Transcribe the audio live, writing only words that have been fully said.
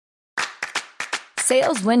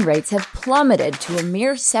sales win rates have plummeted to a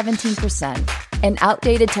mere 17%, and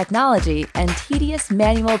outdated technology and tedious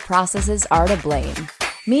manual processes are to blame.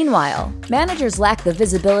 Meanwhile, managers lack the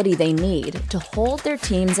visibility they need to hold their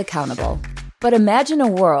teams accountable. But imagine a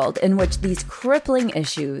world in which these crippling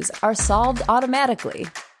issues are solved automatically.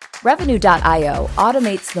 Revenue.io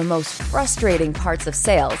automates the most frustrating parts of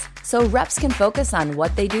sales so reps can focus on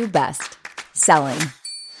what they do best: selling.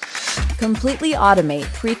 Completely automate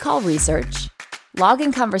pre-call research,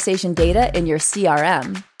 logging conversation data in your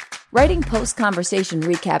CRM, writing post-conversation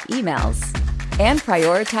recap emails, and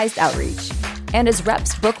prioritized outreach. And as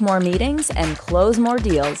reps book more meetings and close more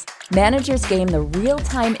deals, managers gain the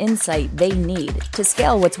real-time insight they need to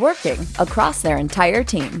scale what's working across their entire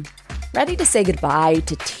team. Ready to say goodbye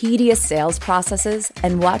to tedious sales processes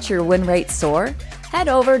and watch your win rate soar? Head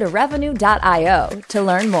over to Revenue.io to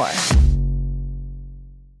learn more.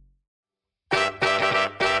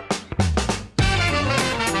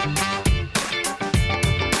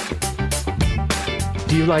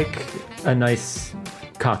 Do you like a nice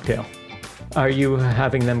cocktail? Are you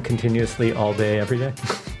having them continuously all day, every day?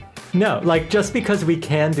 No, like just because we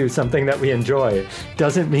can do something that we enjoy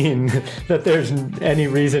doesn't mean that there's any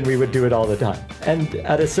reason we would do it all the time. And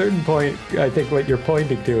at a certain point, I think what you're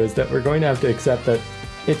pointing to is that we're going to have to accept that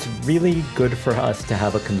it's really good for us to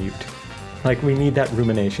have a commute. Like we need that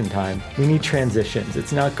rumination time. We need transitions.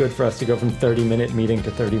 It's not good for us to go from 30-minute meeting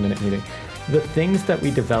to 30-minute meeting. The things that we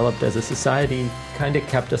developed as a society kind of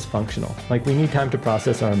kept us functional. Like we need time to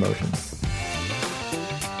process our emotions.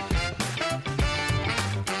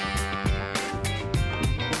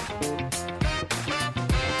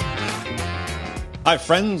 Hi,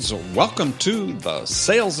 friends. Welcome to the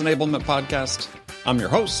Sales Enablement Podcast. I'm your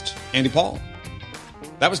host, Andy Paul.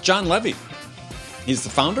 That was John Levy. He's the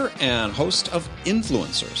founder and host of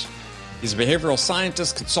Influencers. He's a behavioral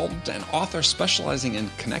scientist, consultant, and author specializing in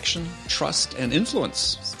connection, trust, and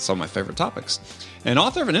influence, some of my favorite topics, and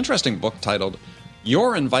author of an interesting book titled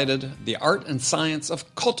You're Invited, The Art and Science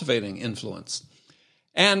of Cultivating Influence.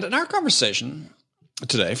 And in our conversation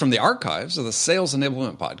today from the archives of the Sales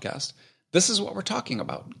Enablement Podcast, this is what we're talking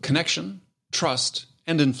about: connection, trust,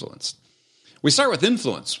 and influence. We start with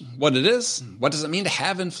influence, what it is, what does it mean to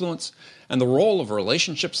have influence, and the role of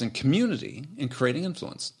relationships and community in creating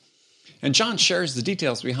influence. And John shares the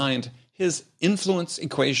details behind his influence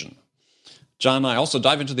equation. John and I also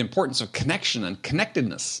dive into the importance of connection and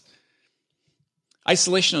connectedness.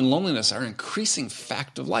 Isolation and loneliness are an increasing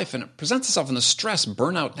fact of life, and it presents itself in the stress,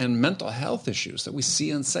 burnout, and mental health issues that we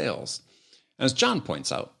see in sales. And as John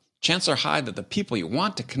points out, chances are high that the people you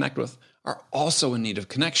want to connect with are also in need of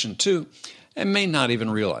connection too, and may not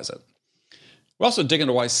even realize it. We also dig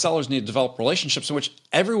into why sellers need to develop relationships in which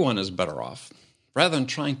everyone is better off, rather than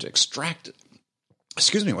trying to extract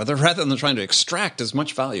as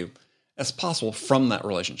much value as possible from that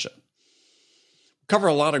relationship. We cover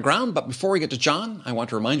a lot of ground, but before we get to John, I want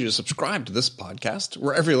to remind you to subscribe to this podcast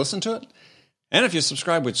wherever you listen to it. And if you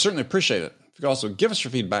subscribe, we'd certainly appreciate it. You can also give us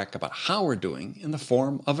your feedback about how we're doing in the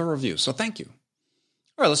form of a review. So thank you.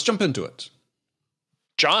 All right, let's jump into it.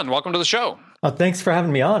 John, welcome to the show. Oh, thanks for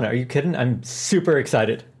having me on. Are you kidding? I'm super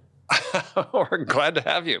excited. We're glad to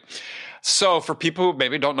have you. So for people who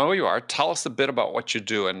maybe don't know who you are, tell us a bit about what you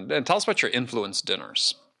do and tell us about your influence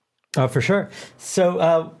dinners. For sure.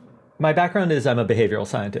 So my background is I'm a behavioral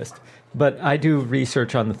scientist, but I do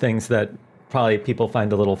research on the things that probably people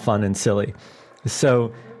find a little fun and silly.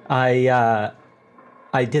 So I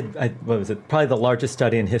did probably the largest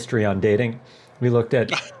study in history on dating. We looked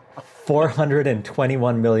at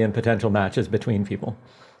 421 million potential matches between people.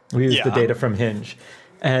 We used the data from Hinge.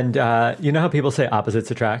 And you know how people say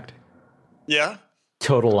opposites attract? Yeah.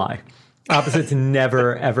 Total lie. Opposites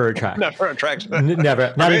never, ever attract. Never attract.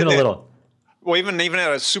 Never. Not even a little. Well, even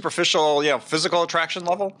at a superficial, physical attraction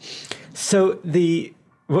level? So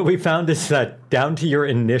what we found is that down to your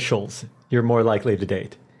initials, you're more likely to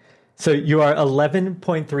date. So you are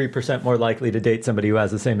 11.3% more likely to date somebody who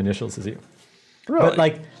has the same initials as you. Really?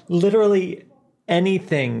 But literally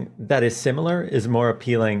anything that is similar is more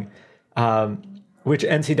appealing. Which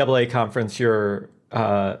NCAA conference your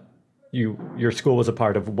school was a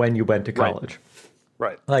part of when you went to college?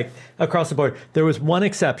 Right. Across the board, there was one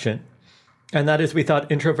exception, and that is we thought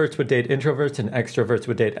introverts would date introverts and extroverts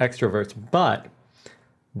would date extroverts, but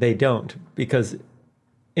they don't, because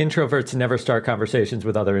introverts never start conversations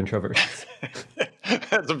with other introverts.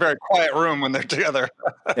 It's a very quiet room when they're together.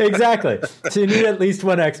 Exactly. So you need at least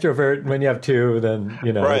one extrovert. When you have two, then,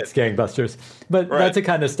 it's gangbusters. But that's the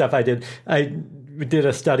kind of stuff I did. I did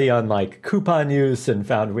a study on coupon use and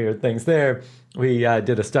found weird things there. We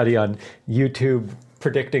did a study on YouTube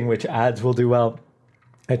predicting which ads will do well.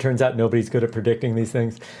 It turns out nobody's good at predicting these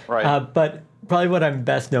things. Right. But probably what I'm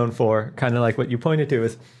best known for, kind of like what you pointed to,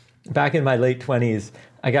 is back in my late 20s,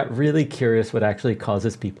 I got really curious what actually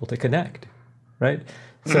causes people to connect, right?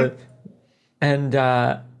 So, and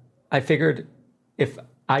I figured if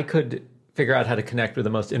I could figure out how to connect with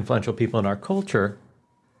the most influential people in our culture,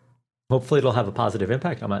 hopefully it'll have a positive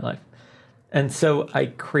impact on my life. And so I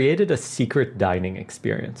created a secret dining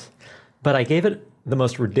experience, but I gave it the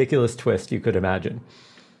most ridiculous twist you could imagine.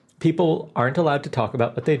 People aren't allowed to talk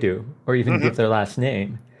about what they do or even give their last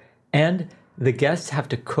name. And the guests have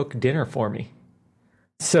to cook dinner for me.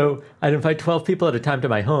 So I'd invite 12 people at a time to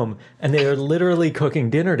my home, and they are literally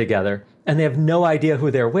cooking dinner together, and they have no idea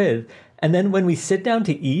who they're with. And then when we sit down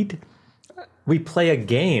to eat, we play a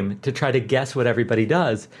game to try to guess what everybody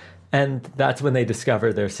does. And that's when they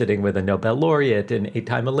discover they're sitting with a Nobel laureate, an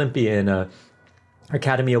 8-time Olympian, a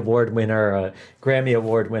Academy Award winner, a Grammy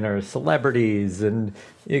Award winner, celebrities, and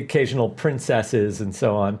occasional princesses, and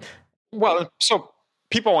so on. Well, so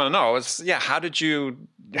people want to know how did you,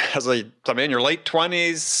 in your late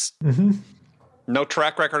 20s, no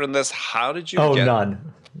track record in this, how did you get...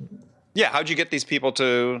 none. Yeah, how'd you get these people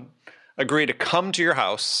to agree to come to your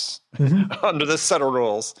house under this set of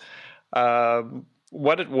rules?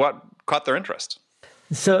 What caught their interest?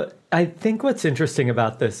 So I think what's interesting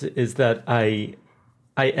about this is that I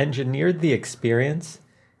engineered the experience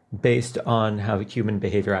based on how human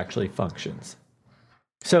behavior actually functions.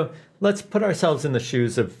 So let's put ourselves in the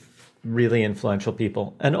shoes of really influential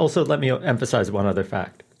people. And also let me emphasize one other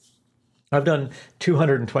fact. I've done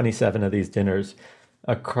 227 of these dinners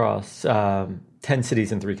across 10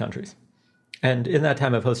 cities in 3 countries. And in that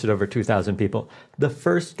time, I've hosted over 2,000 people. The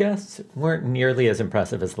first guests weren't nearly as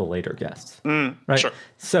impressive as the later guests. Right? Sure.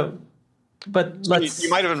 So, but let's... You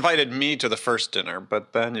might have invited me to the first dinner,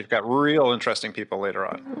 but then you've got real interesting people later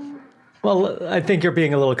on. Well, I think you're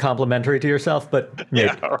being a little complimentary to yourself, but maybe.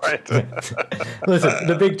 Yeah, all right. Listen,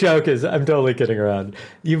 the big joke is, I'm totally kidding around.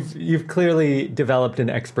 You've clearly developed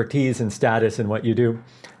an expertise and status in what you do.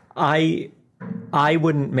 I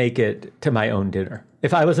wouldn't make it to my own dinner.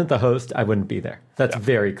 If I wasn't the host, I wouldn't be there. That's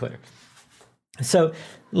very clear. So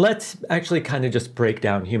let's actually kind of just break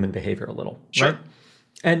down human behavior a little. Sure. Right?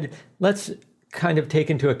 And let's kind of take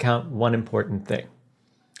into account one important thing.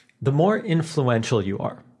 The more influential you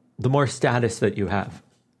are, the more status that you have,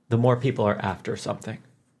 the more people are after something.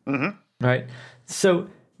 Right? So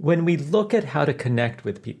when we look at how to connect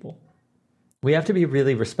with people, we have to be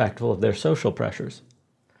really respectful of their social pressures.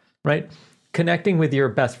 Right? Connecting with your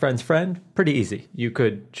best friend's friend, pretty easy. You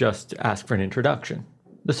could just ask for an introduction.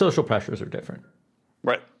 The social pressures are different.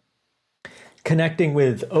 Right. Connecting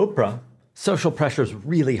with Oprah, social pressure is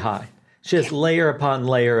really high. She has layer upon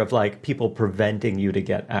layer of people preventing you to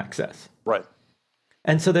get access. Right.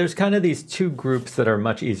 And so there's kind of these 2 groups that are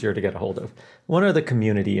much easier to get a hold of. One are the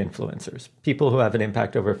community influencers, people who have an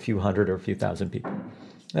impact over a few hundred or a few thousand people.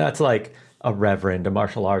 That's like a reverend, a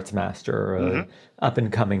martial arts master, or an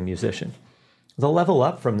up-and-coming musician. The level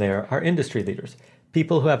up from there are industry leaders,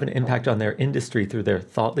 people who have an impact on their industry through their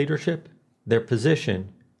thought leadership, their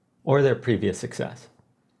position, or their previous success.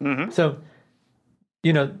 So,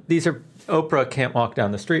 these are... Oprah can't walk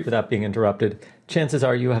down the street without being interrupted. Chances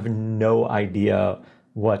are you have no idea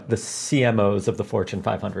what the CMOs of the Fortune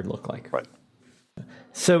 500 look like. Right.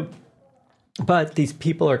 So, but these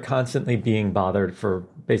people are constantly being bothered for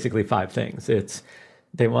basically 5 things.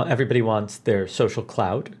 Everybody wants their social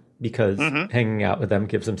clout, because hanging out with them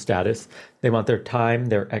gives them status. They want their time,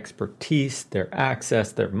 their expertise, their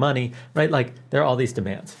access, their money, right? There are all these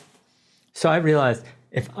demands. So I realized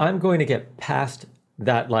if I'm going to get past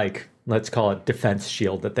that, let's call it defense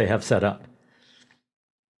shield that they have set up,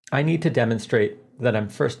 I need to demonstrate that I'm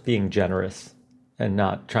first being generous and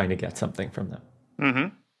not trying to get something from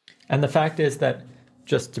them. And the fact is that,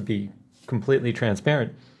 just to be completely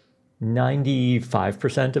transparent,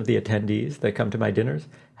 95% of the attendees that come to my dinners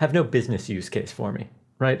have no business use case for me,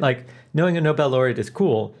 right? Knowing a Nobel laureate is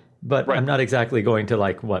cool, but I'm not exactly going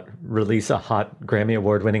to release a hot Grammy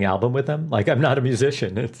Award winning album with them. I'm not a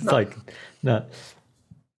musician. It's not.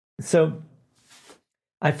 So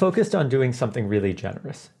I focused on doing something really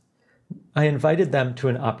generous. I invited them to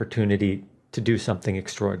an opportunity to do something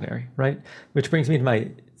extraordinary, right? Which brings me to my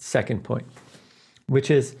second point, which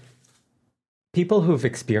is people who've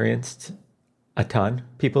experienced a ton,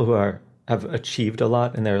 people who have achieved a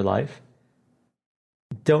lot in their life,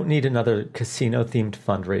 don't need another casino-themed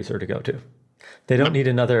fundraiser to go to. They don't need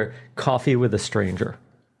another coffee with a stranger.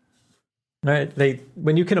 Right?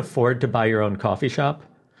 When you can afford to buy your own coffee shop,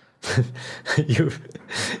 you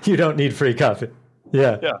don't need free coffee.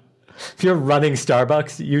 Yeah. If you're running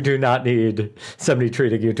Starbucks, you do not need somebody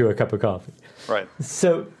treating you to a cup of coffee. Right.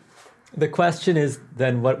 So the question is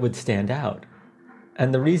then what would stand out?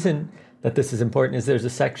 And the reason that this is important is there's a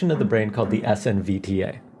section of the brain called the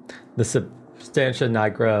SNVTA, the substantia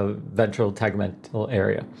nigra ventral tegmental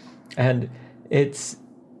area. And it's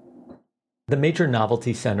the major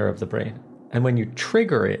novelty center of the brain. And when you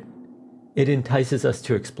trigger it, it entices us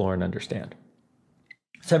to explore and understand.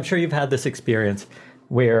 So I'm sure you've had this experience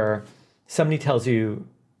where somebody tells you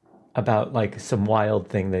about like some wild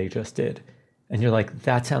thing they just did. And you're like,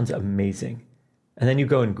 that sounds amazing. And then you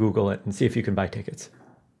go and Google it and see if you can buy tickets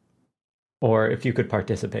or if you could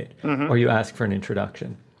participate, or you ask for an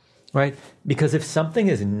introduction, right? Because if something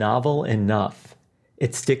is novel enough,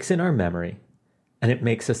 it sticks in our memory and it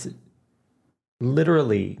makes us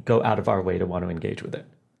literally go out of our way to want to engage with it.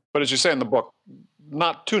 But as you say in the book,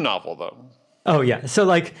 not too novel, though. Oh, yeah. So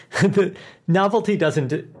like the novelty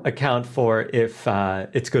doesn't account for if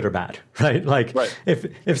it's good or bad, right? Like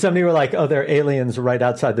if somebody were like, oh, there are aliens right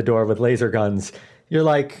outside the door with laser guns, you're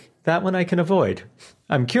like, that one I can avoid.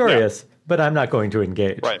 I'm curious, but I'm not going to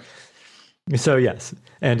engage. Right. So yes,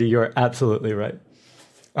 Andy, you're absolutely right.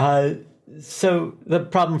 So the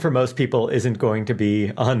problem for most people isn't going to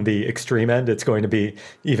be on the extreme end. It's going to be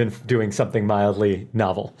even doing something mildly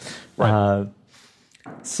novel. Right.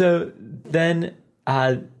 So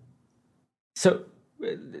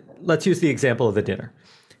let's use the example of the dinner.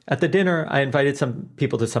 At the dinner, I invited some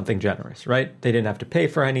people to something generous, right? They didn't have to pay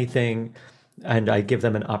for anything, and I give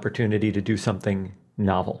them an opportunity to do something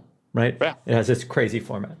novel, right? Yeah. It has this crazy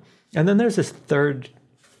format. And then there's this third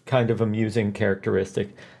kind of amusing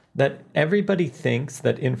characteristic that everybody thinks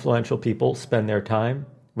that influential people spend their time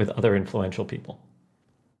with other influential people.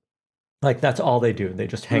 Like that's all they do. They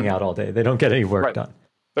just hang out all day. They don't get any work done.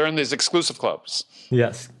 They're in these exclusive clubs.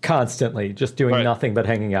 Yes, constantly, just doing nothing but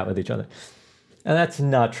hanging out with each other. And that's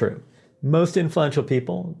not true. Most influential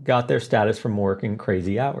people got their status from working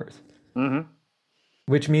crazy hours,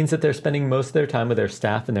 which means that they're spending most of their time with their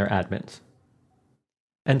staff and their admins.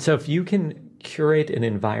 And so if you can curate an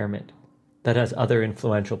environment that has other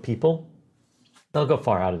influential people, they'll go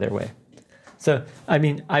far out of their way. So, I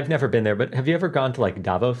mean, I've never been there, but have you ever gone to like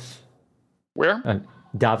Davos? Where?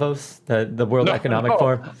 Davos, the World Economic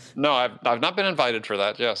Forum. No, I've not been invited for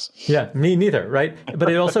that, yes. Yeah, me neither, right?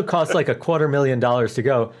 But it also costs like $250,000 to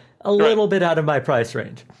go, a little bit out of my price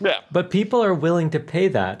range. Yeah. But people are willing to pay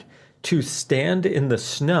that to stand in the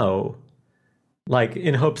snow, like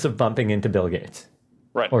in hopes of bumping into Bill Gates.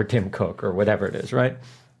 Right. Or Tim Cook or whatever it is, right?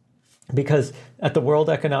 Because at the World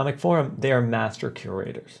Economic Forum, they are master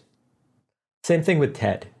curators. Same thing with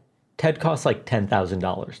TED. TED costs like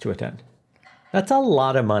 $10,000 to attend. That's a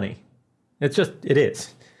lot of money. It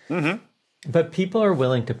is. But people are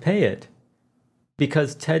willing to pay it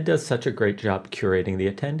because TED does such a great job curating the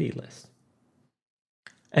attendee list.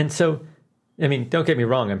 And so, I mean, don't get me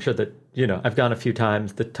wrong. I'm sure that, I've gone a few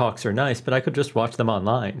times. The talks are nice, but I could just watch them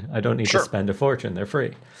online. I don't need to spend a fortune. They're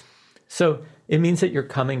free. So it means that you're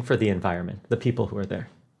coming for the environment, the people who are there,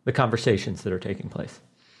 the conversations that are taking place.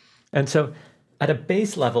 And so at a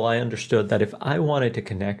base level, I understood that if I wanted to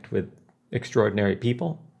connect with extraordinary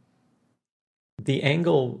people, the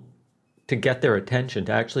angle to get their attention,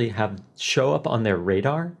 to actually show up on their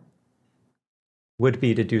radar, would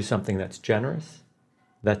be to do something that's generous,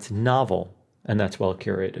 that's novel, and that's well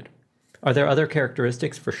curated. Are there other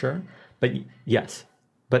characteristics? For sure. But yes.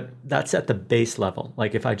 But that's at the base level.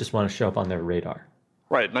 Like if I just want to show up on their radar.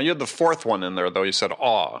 Right. Now you had the fourth one in there, though. You said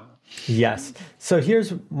awe. Yes. So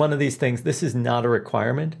here's one of these things. This is not a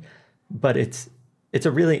requirement, but it's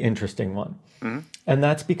a really interesting one. And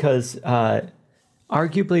that's because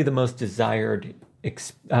arguably the most desired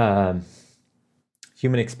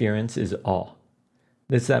human experience is awe.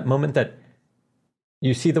 It's that moment that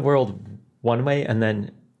you see the world one way and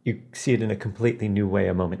then you see it in a completely new way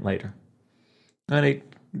a moment later. And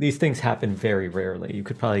these things happen very rarely. You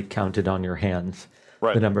could probably count it on your hands,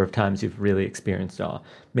 the number of times you've really experienced awe.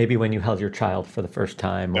 Maybe when you held your child for the first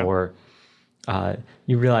time, or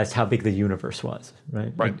you realized how big the universe was,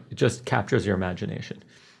 right? It just captures your imagination.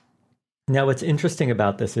 Now, what's interesting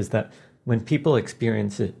about this is that when people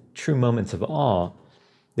experience true moments of awe,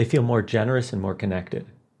 they feel more generous and more connected.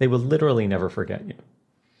 They will literally never forget you.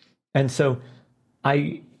 And so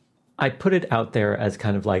I put it out there as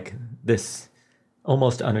kind of like this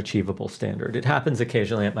almost unachievable standard. It happens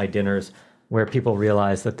occasionally at my dinners where people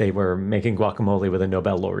realize that they were making guacamole with a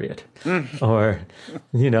Nobel laureate, or,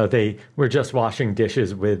 they were just washing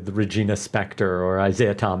dishes with Regina Spektor or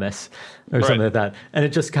Isaiah Thomas or something like that. And it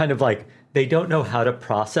just kind of like, they don't know how to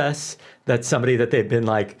process that somebody that they've been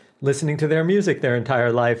like listening to their music their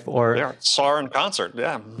entire life, or Yeah, saw her in concert.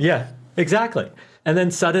 Yeah. yeah, exactly. And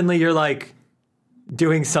then suddenly you're like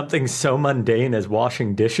doing something so mundane as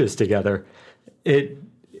washing dishes together.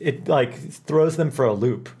 It like throws them for a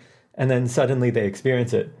loop, and then suddenly they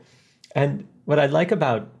experience it. And what I like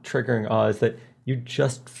about triggering awe is that you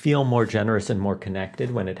just feel more generous and more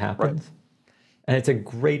connected when it happens. Right. And it's a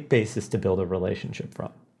great basis to build a relationship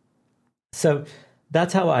from. So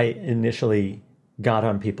that's how I initially got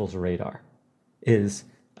on people's radar, is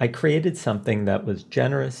I created something that was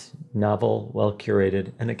generous, novel, well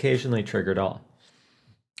curated, and occasionally triggered awe.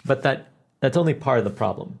 But that's only part of the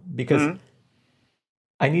problem, because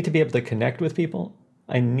I need to be able to connect with people.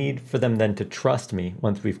 I need for them then to trust me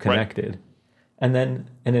once we've connected. Right. And then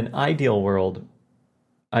in an ideal world,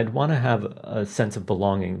 I'd want to have a sense of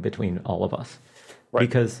belonging between all of us, right,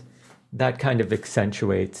 because that kind of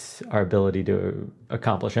accentuates our ability to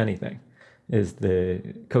accomplish anything, is the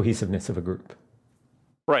cohesiveness of a group.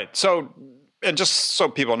 Right. So, and just so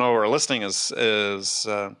people know who are listening, is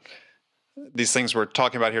these things we're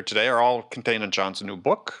talking about here today are all contained in John's new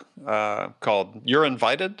book called You're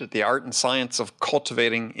Invited, The Art and Science of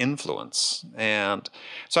Cultivating Influence. And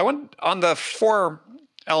so I went on the 4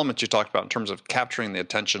 elements you talked about in terms of capturing the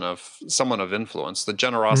attention of someone of influence, the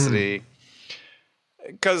generosity,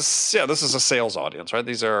 because, this is a sales audience, right?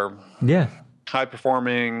 These are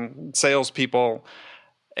high-performing salespeople,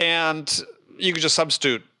 and you could just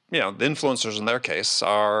substitute, the influencers in their case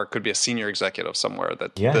could be a senior executive somewhere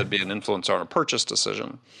that'd be an influencer on a purchase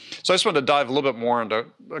decision. So I just wanted to dive a little bit more into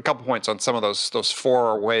a couple points on some of those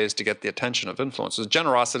 4 ways to get the attention of influencers.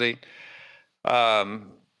 Generosity.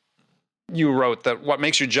 You wrote that what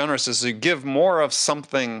makes you generous is to give more of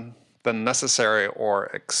something than necessary or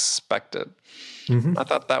expected. Mm-hmm. I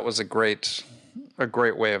thought that was a great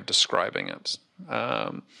way of describing it.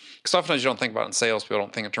 Because oftentimes you don't think about it in sales, people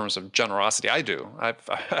don't think in terms of generosity. I do. I'm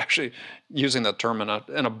actually using that term in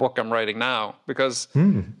a book I'm writing now, because,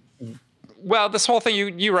 this whole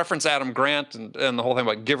thing, you reference Adam Grant and the whole thing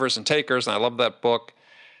about givers and takers, and I love that book,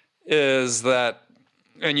 is that,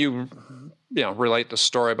 and you relate the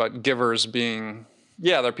story about givers being,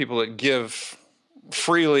 there are people that give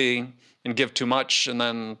freely and give too much, and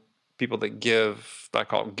then people that give, I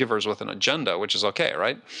call them givers with an agenda, which is okay,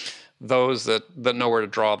 right? Those that know where to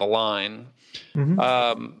draw the line.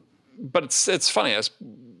 Mm-hmm. But it's funny. I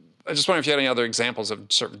just wonder if you had any other examples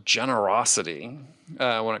of sort of generosity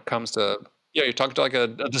when it comes to, you're talking to like a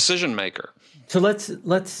decision maker. So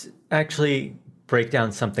let's actually break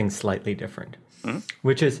down something slightly different,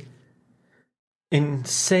 which is, in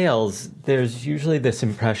sales, there's usually this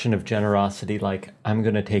impression of generosity, like, I'm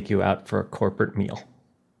going to take you out for a corporate meal,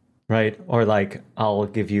 right? Or like, I'll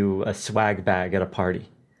give you a swag bag at a party.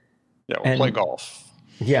 Yeah, we'll play golf.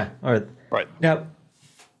 Yeah. Right. Now,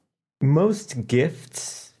 most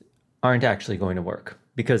gifts aren't actually going to work,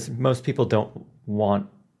 because most people don't want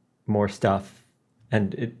more stuff,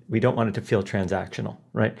 and we don't want it to feel transactional,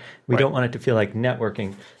 right? We don't want it to feel like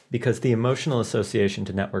networking, because the emotional association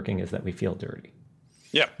to networking is that we feel dirty.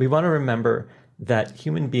 Yeah. We want to remember that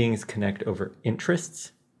human beings connect over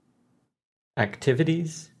interests,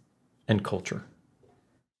 activities, and culture.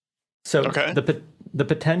 So the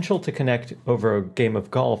potential to connect over a game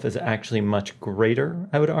of golf is actually much greater,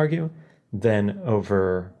 I would argue, than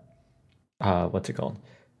over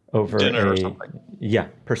over dinner or something. Yeah,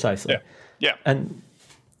 precisely. Yeah. And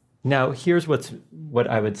now here's what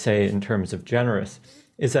I would say in terms of generous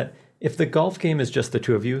is that if the golf game is just the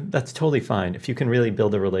two of you, that's totally fine. If you can really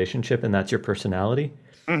build a relationship and that's your personality.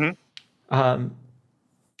 Mm-hmm.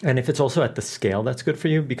 And if it's also at the scale, that's good for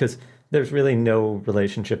you, because there's really no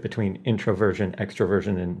relationship between introversion,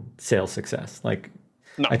 extroversion, and sales success.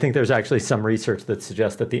 No. I think there's actually some research that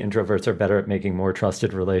suggests that the introverts are better at making more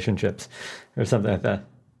trusted relationships or something like that.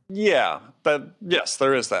 Yeah, yes,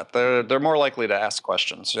 there is that. They're more likely to ask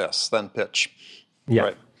questions, than pitch.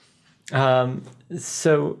 Yeah. Right.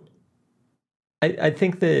 So I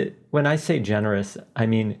think that when I say generous, I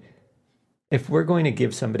mean, if we're going to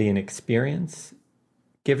give somebody an experience,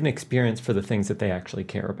 give an experience for the things that they actually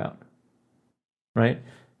care about, right?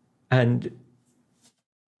 And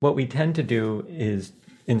what we tend to do is,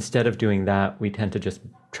 instead of doing that, we tend to just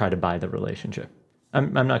try to buy the relationship.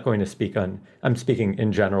 I'm not going to speak on, I'm speaking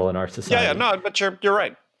in general in our society. Yeah, no, but you're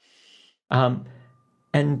right.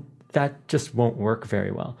 And that just won't work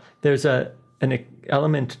very well. There's an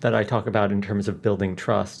element that I talk about in terms of building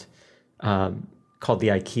trust called the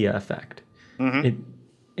IKEA effect. Mm-hmm.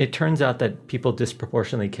 It turns out that people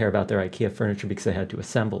disproportionately care about their IKEA furniture because they had to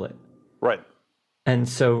assemble it. Right. And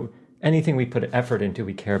so anything we put effort into,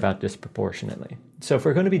 we care about disproportionately. So if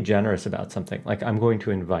we're going to be generous about something, like I'm going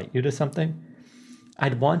to invite you to something,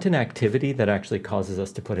 I'd want an activity that actually causes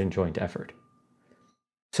us to put in joint effort.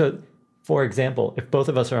 So, for example, if both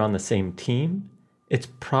of us are on the same team, it's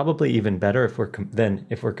probably even better if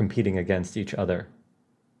we're competing against each other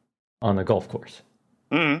on the golf course.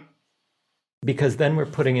 Mm-hmm. Because then we're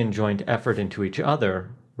putting in joint effort into each other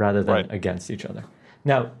rather than against each other.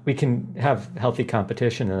 Now, we can have healthy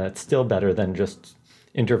competition, and that's still better than just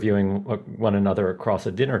interviewing one another across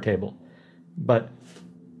a dinner table. But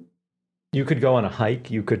you could go on a hike,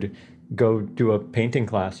 you could go do a painting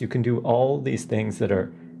class, you can do all these things that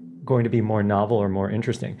are going to be more novel or more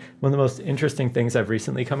interesting. One of the most interesting things I've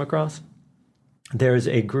recently come across, there's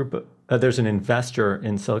an investor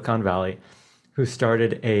in Silicon Valley who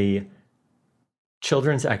started a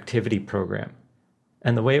children's activity program.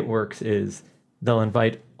 And the way it works is they'll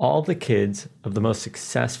invite all the kids of the most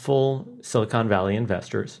successful Silicon Valley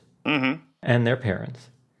investors and their parents.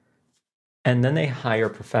 And then they hire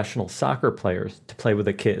professional soccer players to play with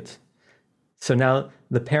the kids. So now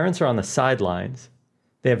the parents are on the sidelines.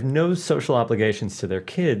 They have no social obligations to their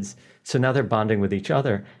kids. So now they're bonding with each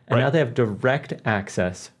other. And now they have direct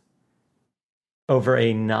access over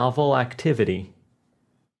a novel activity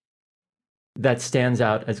that stands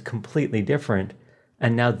out as completely different.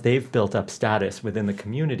 And now they've built up status within the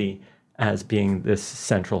community as being this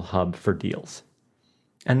central hub for deals.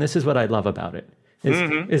 And this is what I love about it.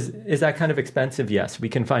 Is that kind of expensive? Yes, we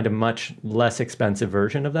can find a much less expensive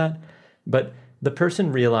version of that. But the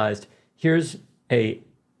person realized, here's a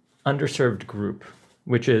underserved group,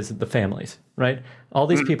 which is the families, right? All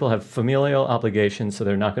these people have familial obligations, so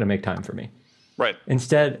they're not going to make time for me. Right.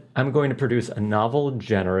 Instead, I'm going to produce a novel,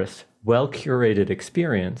 generous, well-curated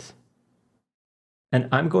experience. And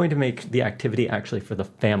I'm going to make the activity actually for the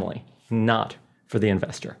family, not for the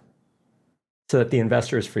investor, so that the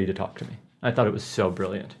investor is free to talk to me. I thought it was so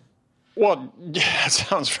brilliant. Well, yeah, it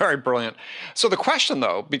sounds very brilliant. So the question,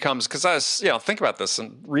 though, becomes, because I was, think about this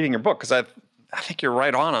and reading your book, because I think you're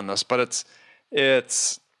right on this, but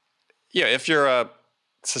it's if you're an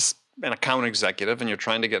account executive and you're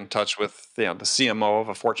trying to get in touch with the CMO of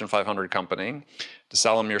a Fortune 500 company to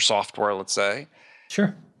sell them your software, let's say.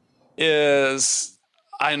 Sure.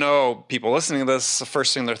 I know people listening to this, the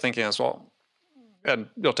first thing they're thinking is, well, and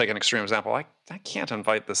you'll take an extreme example, I can't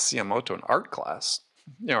invite the CMO to an art class,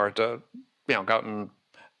 or to, go out and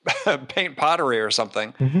paint pottery or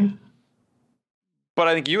something. Mm-hmm. But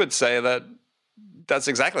I think you would say that that's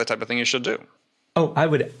exactly the type of thing you should do. Oh, I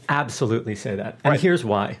would absolutely say that. And here's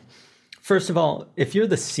why. First of all, if you're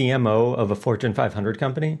the CMO of a Fortune 500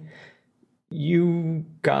 company, you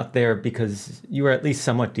got there because you were at least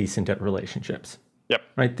somewhat decent at relationships. Yep.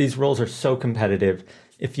 Right? These roles are so competitive.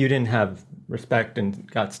 If you didn't have respect and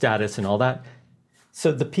got status and all that.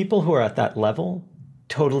 So the people who are at that level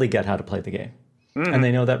totally get how to play the game. Mm-hmm. And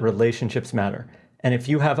they know that relationships matter. And if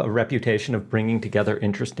you have a reputation of bringing together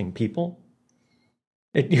interesting people,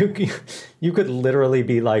 you could literally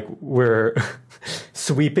be like, we're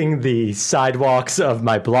sweeping the sidewalks of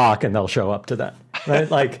my block, and they'll show up to that.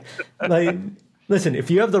 Right? like, listen,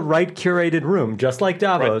 if you have the right curated room, just like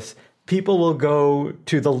Davos, people will go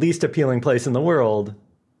to the least appealing place in the world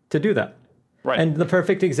to do that. Right. And the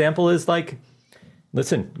perfect example is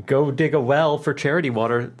listen, go dig a well for charity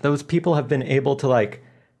water. Those people have been able to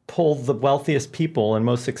pull the wealthiest people and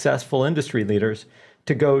most successful industry leaders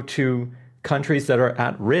to go to countries that are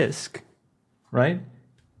at risk, right?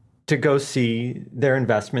 To go see their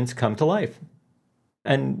investments come to life.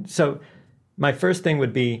 And so my first thing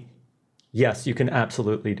would be, yes, you can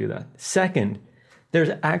absolutely do that. Second, there's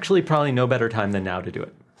actually probably no better time than now to do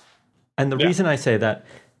it. And the reason I say that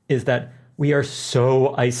is that we are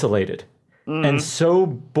so isolated and so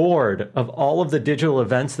bored of all of the digital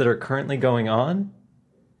events that are currently going on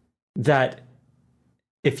that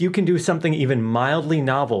if you can do something even mildly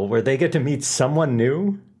novel where they get to meet someone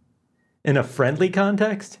new in a friendly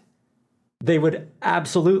context, they would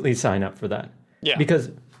absolutely sign up for that. Yeah.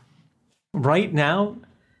 Because right now,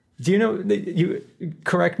 do you know, you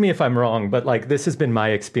correct me if I'm wrong, but this has been my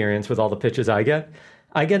experience with all the pitches I get.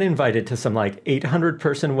 I get invited to some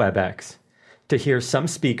 800-person WebEx to hear some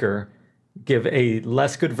speaker give a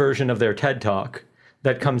less good version of their TED Talk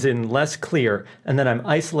that comes in less clear, and then I'm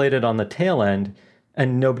isolated on the tail end,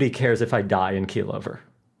 and nobody cares if I die and keel over.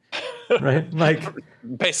 Right?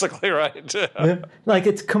 Basically, right.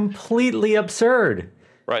 It's completely absurd.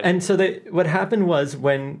 Right. And so what happened was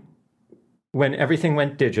when everything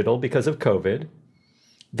went digital because of COVID,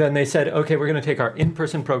 then they said, okay, we're going to take our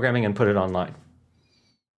in-person programming and put it online.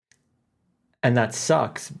 And that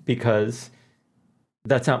sucks because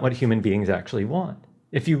that's not what human beings actually want.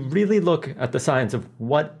 If you really look at the science of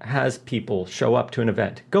what has people show up to an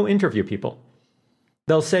event, go interview people.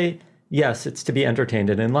 They'll say, yes, it's to be entertained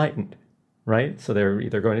and enlightened, right? So they're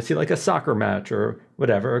either going to see like a soccer match or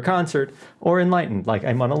whatever, a concert, or enlightened, like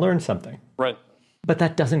I want to learn something. Right. But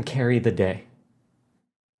that doesn't carry the day.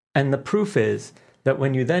 And the proof is that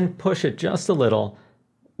when you then push it just a little,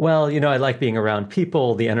 well, I like being around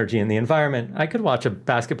people, the energy in the environment. I could watch a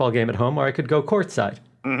basketball game at home or I could go courtside.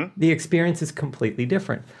 Mm-hmm. The experience is completely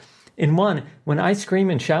different. In one, when I scream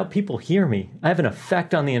and shout, people hear me. I have an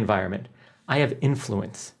effect on the environment. I have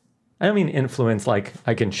influence. I don't mean influence like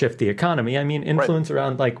I can shift the economy. I mean influence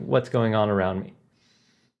around like what's going on around me.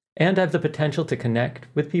 And I have the potential to connect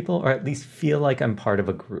with people or at least feel like I'm part of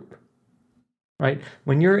a group. Right?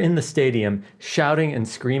 When you're in the stadium shouting and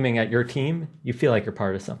screaming at your team, you feel like you're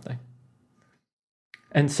part of something.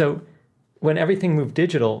 And so when everything moved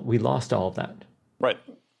digital, we lost all of that. Right.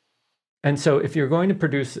 And so if you're going to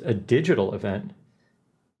produce a digital event,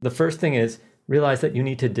 the first thing is realize that you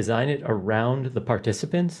need to design it around the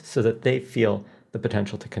participants so that they feel the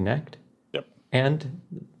potential to connect and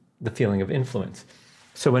the feeling of influence.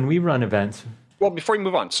 So when we run events... Well, before you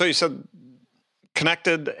move on, so you said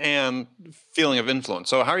connected and feeling of influence.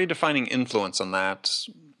 So how are you defining influence on that?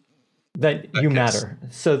 That you matter.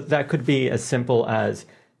 So that could be as simple as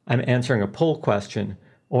I'm answering a poll question,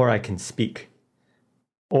 or I can speak,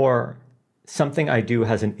 or something I do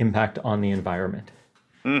has an impact on the environment.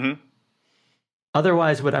 Mm-hmm.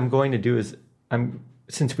 Otherwise, what I'm going to do is,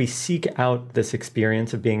 since we seek out this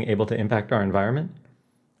experience of being able to impact our environment,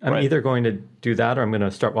 I'm either going to do that or I'm going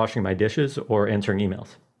to start washing my dishes or answering emails.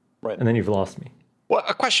 Right. And then you've lost me. Well,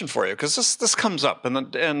 a question for you, because this comes up,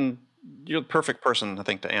 and you're the perfect person, I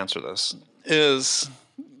think, to answer this, is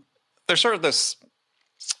there's sort of this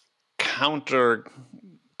counter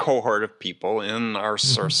cohort of people in our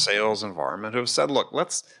sort of sales environment who have said, look,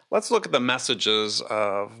 let's look at the messages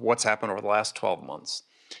of what's happened over the last 12 months.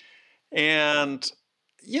 And,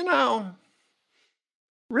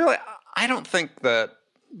 really, I don't think that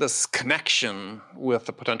this connection with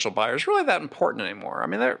the potential buyer is really that important anymore. I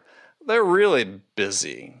mean, they're really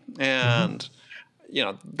busy, and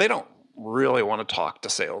they don't really want to talk to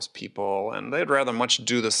salespeople, and they'd rather much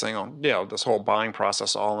do this thing on this whole buying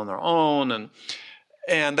process all on their own,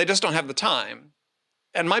 and they just don't have the time.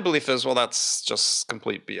 And my belief is, well, that's just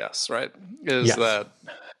complete BS, right? That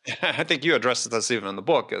I think you addressed this even in the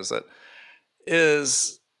book,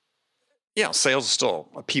 sales is still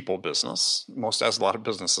a people business, as a lot of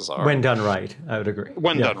businesses are. When done right, I would agree.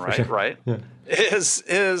 When done right, sure. Right? Yeah.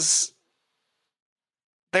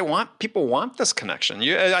 People want this connection.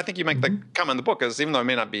 I think you make the comment in the book is, even though it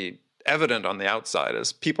may not be evident on the outside,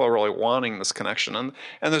 is people are really wanting this connection. And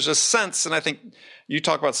there's a sense, and I think you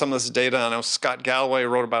talk about some of this data, I know Scott Galloway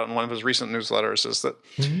wrote about it in one of his recent newsletters, is that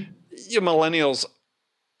millennials,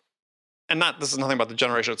 and this is nothing about the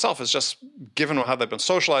generation itself, it's just given how they've been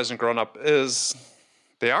socialized and grown up, is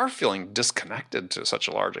they are feeling disconnected to such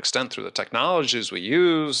a large extent through the technologies we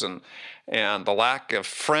use and the lack of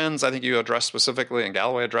friends. I think you addressed specifically, and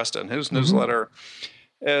Galloway addressed it in his newsletter,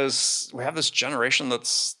 is we have this generation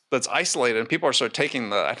that's isolated, and people are sort of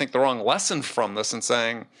taking the wrong lesson from this and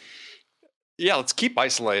saying, let's keep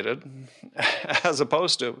isolated, as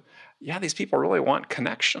opposed to, these people really want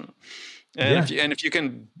connection. And if you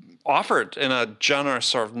can offer it in a generous,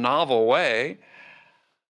 sort of novel way,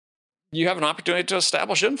 you have an opportunity to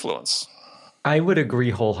establish influence. I would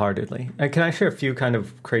agree wholeheartedly. Can I share a few kind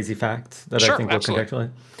of crazy facts that I think will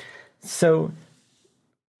contextualize? So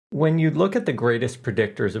when you look at the greatest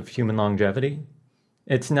predictors of human longevity,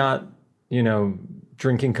 it's not,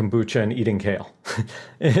 drinking kombucha and eating kale.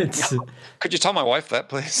 Could you tell my wife that,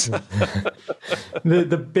 please?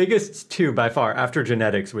 The biggest two by far, after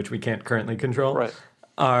genetics, which we can't currently control,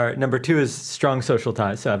 are number 2 is strong social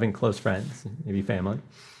ties, so having close friends, maybe family.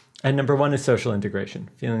 And number 1 is social integration,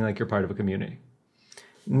 feeling like you're part of a community.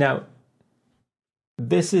 Now,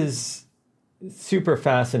 this is super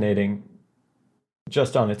fascinating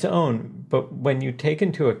just on its own, but when you take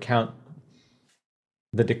into account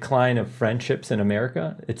the decline of friendships in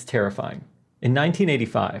America, it's terrifying. In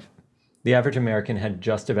 1985, the average American had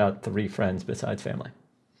just about 3 friends besides family.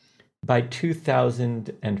 By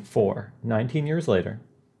 2004, 19 years later,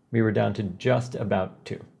 we were down to just about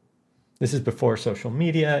 2. This is before social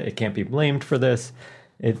media. It can't be blamed for this.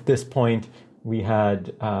 At this point, we had,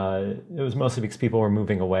 it was mostly because people were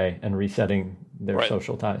moving away and resetting their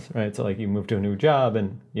social ties, right? So like you move to a new job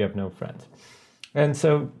and you have no friends. And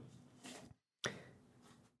so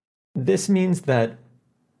this means that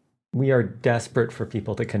we are desperate for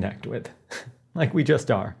people to connect with, like we just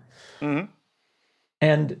are. Mm-hmm.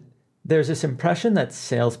 And there's this impression that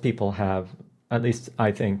salespeople have, at least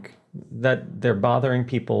I think, that they're bothering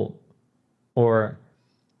people or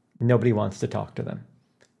nobody wants to talk to them.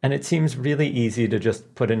 And it seems really easy to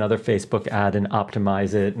just put another Facebook ad and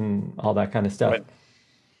optimize it and all that kind of stuff. Right.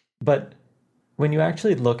 But when you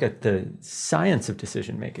actually look at the science of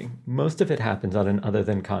decision making, most of it happens on an other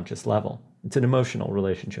than conscious level. It's an emotional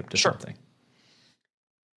relationship to something.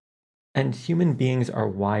 And human beings are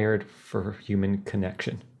wired for human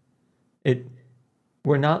connection.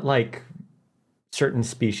 We're not like certain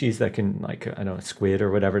species that can, like, I don't know, a squid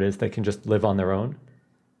or whatever it is, that can just live on their own.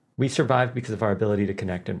 We survive because of our ability to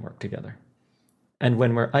connect and work together. And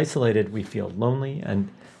when we're isolated, we feel lonely, and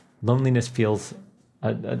loneliness feels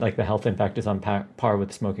like the health impact is on par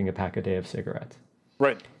with smoking a pack a day of cigarettes.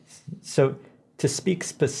 Right. So to speak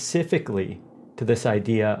specifically to this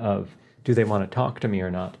idea of, do they want to talk to me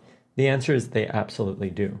or not? The answer is they absolutely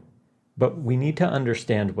do. But we need to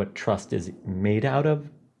understand what trust is made out of,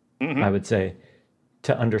 I would say,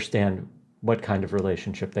 to understand what kind of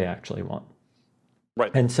relationship they actually want.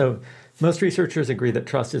 Right. And so most researchers agree that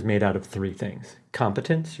trust is made out of three things: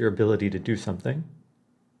 competence, your ability to do something;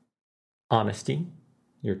 honesty,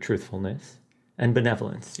 your truthfulness; and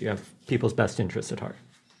benevolence, you have people's best interests at heart.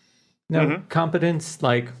 Now, competence,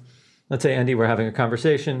 like, let's say, Andy, we're having a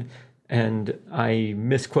conversation and I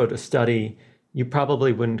misquote a study. You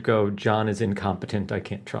probably wouldn't go, John is incompetent, I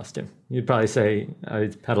can't trust him. You'd probably say,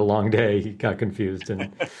 he's had a long day, he got confused, and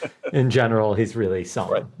in general, he's really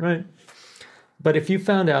solid, right? But if you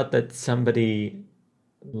found out that somebody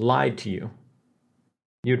lied to you,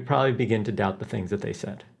 you'd probably begin to doubt the things that they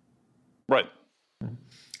said. Right.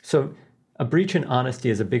 So a breach in honesty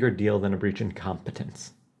is a bigger deal than a breach in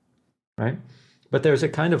competence, right? But there's a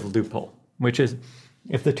kind of loophole, which is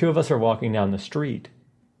if the two of us are walking down the street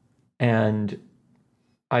and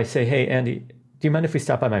I say, hey, Andy, do you mind if we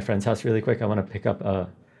stop by my friend's house really quick? I want to pick up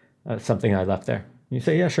something I left there. You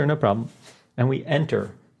say, yeah, sure, no problem. And we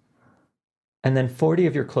enter. And then 40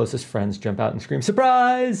 of your closest friends jump out and scream,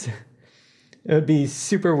 surprise! It would be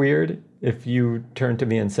super weird if you turned to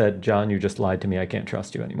me and said, John, you just lied to me. I can't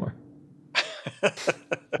trust you anymore.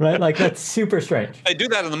 Right? Like, that's super strange. They do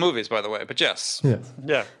that in the movies, by the way, but yes. Yes.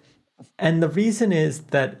 Yeah. And the reason is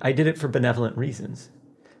that I did it for benevolent reasons.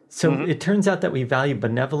 So it turns out that we value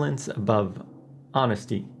benevolence above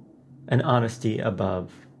honesty and honesty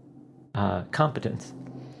above competence.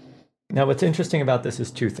 Now, what's interesting about this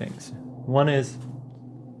is two things. One is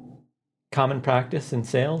common practice in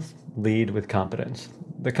sales: lead with competence.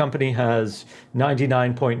 The company has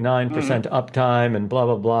 99.9% uptime and blah,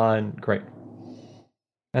 blah, blah, and great.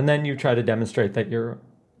 And then you try to demonstrate that you're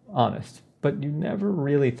honest, but you never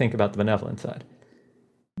really think about the benevolent side.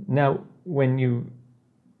 Now, when you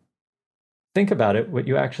think about it, what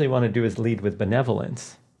you actually want to do is lead with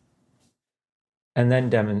benevolence and then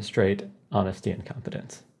demonstrate honesty and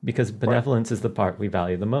competence, because benevolence is the part we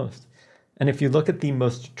value the most. And if you look at the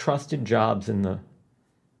most trusted jobs in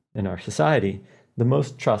our society, the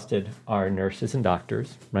most trusted are nurses and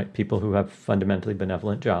doctors, right? People who have fundamentally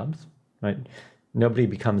benevolent jobs, right? Nobody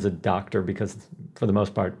becomes a doctor because, for the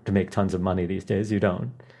most part, to make tons of money these days. You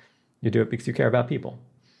don't. You do it because you care about people.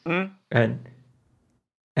 And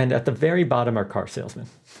at the very bottom are car salesmen,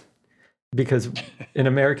 because in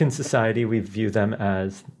American society, we view them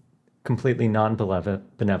as completely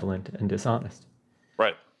non-benevolent and dishonest.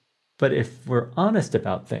 Right. But if we're honest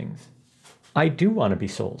about things, I do want to be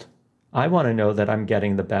sold. I want to know that I'm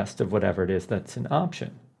getting the best of whatever it is that's an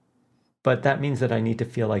option. But that means that I need to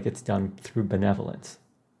feel like it's done through benevolence.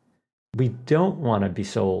 We don't want to be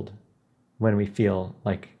sold when we feel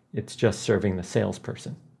like it's just serving the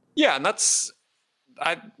salesperson. Yeah, and that's,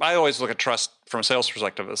 I always look at trust from a sales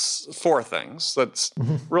perspective as four things that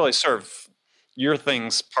really serve your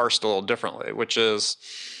things parsed a little differently, which is,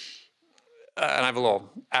 and I have a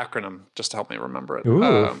little acronym just to help me remember it.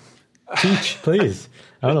 Ooh, teach, please.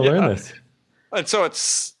 I want to learn this. And so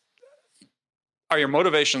it's, are your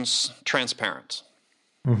motivations transparent?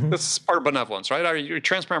 This is part of benevolence, right? Are you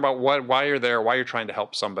transparent about why you're there, why you're trying to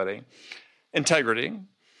help somebody? Integrity.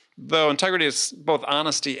 Though integrity is both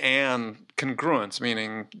honesty and congruence,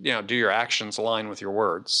 meaning, do your actions align with your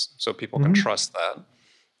words so people can trust that?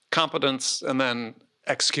 Competence, and then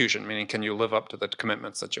execution, meaning can you live up to the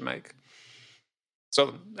commitments that you make?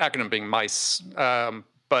 So acronym being MICE,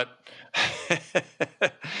 but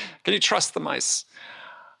can you trust the mice?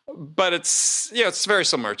 But it's very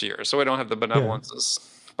similar to yours, so we don't have the benevolences.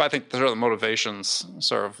 But I think the motivations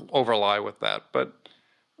sort of overlie with that. But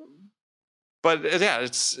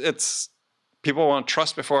it's people want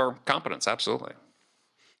trust before competence, absolutely.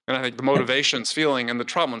 And I think the motivations feeling and the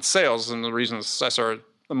trouble in sales, and the reason I started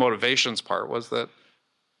the motivations part was that,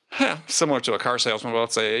 similar to a car salesman, well,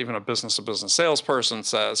 let's say even a business-to-business salesperson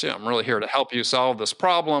says, I'm really here to help you solve this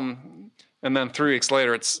problem. And then 3 weeks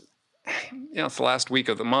later, it's the last week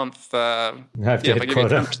of the month. If I give you a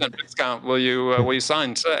 10% discount, will you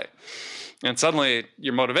sign today? And suddenly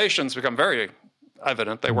your motivations become very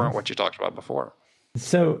evident. They weren't what you talked about before.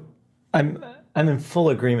 So I'm in full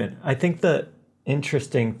agreement. I think the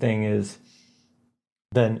interesting thing is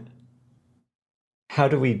then how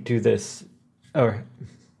do we do this? Or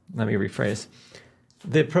let me rephrase.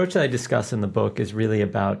 The approach that I discuss in the book is really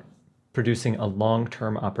about producing a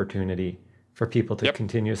long-term opportunity for people to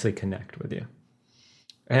continuously connect with you.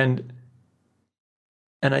 And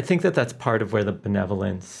I think that that's part of where the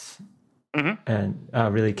benevolence and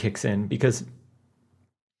really kicks in, because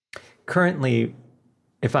currently,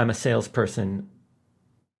 if I'm a salesperson,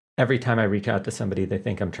 every time I reach out to somebody, they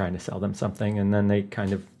think I'm trying to sell them something, and then they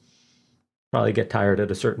kind of probably get tired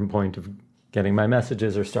at a certain point of getting my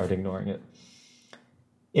messages or start ignoring it.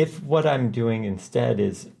 If what I'm doing instead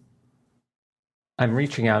is I'm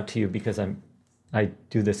reaching out to you because I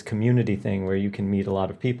do this community thing where you can meet a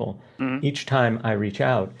lot of people. Each time I reach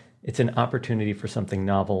out, it's an opportunity for something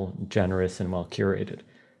novel, generous, and well curated.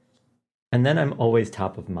 And then I'm always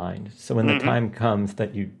top of mind. So when the time comes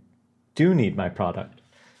that you do need my product,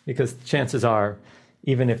 because chances are,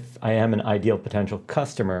 even if I am an ideal potential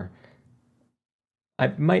customer, I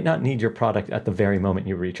might not need your product at the very moment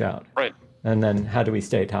you reach out. Right. And then how do we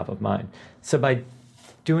stay top of mind? So by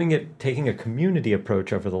taking a community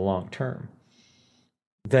approach over the long term,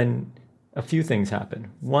 then a few things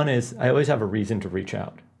happen. One is I always have a reason to reach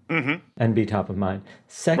out and be top of mind.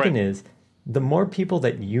 Second is the more people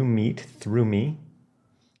that you meet through me,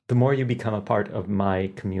 the more you become a part of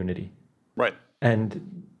my community. Right.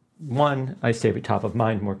 And one, I stay top of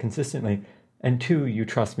mind more consistently. And two, you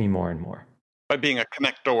trust me more and more. By being a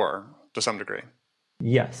connector to some degree.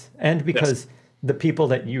 Yes. And because the people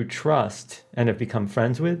that you trust and have become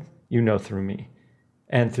friends with, you know through me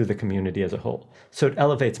and through the community as a whole. So it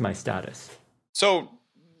elevates my status. So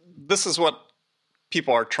this is what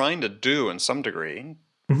people are trying to do in some degree,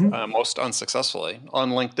 most unsuccessfully,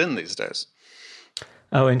 on LinkedIn these days.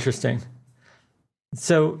 Oh, interesting.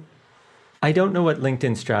 So I don't know what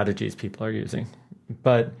LinkedIn strategies people are using,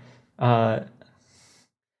 but I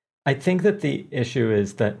think that the issue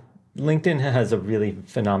is that LinkedIn has a really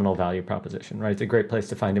phenomenal value proposition, right? It's a great place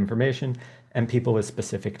to find information and people with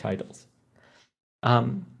specific titles.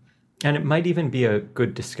 And it might even be a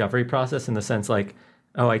good discovery process in the sense like,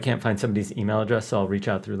 oh, I can't find somebody's email address, so I'll reach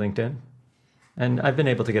out through LinkedIn. And I've been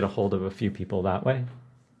able to get a hold of a few people that way.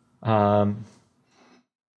 But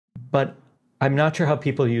I'm not sure how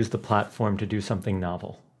people use the platform to do something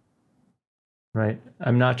novel, right?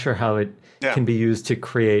 I'm not sure how it can be used to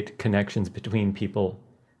create connections between people.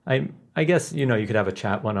 I guess, you could have a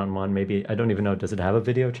chat one-on-one, maybe. I don't even know, does it have a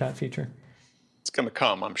video chat feature? It's going to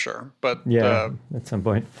come, I'm sure. But at some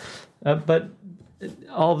point. But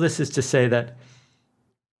all of this is to say that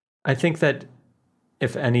I think that,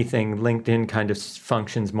 if anything, LinkedIn kind of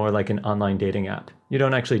functions more like an online dating app. You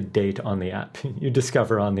don't actually date on the app. You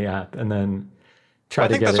discover on the app and then try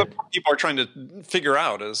to get it. I think that's what people are trying to figure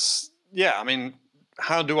out is,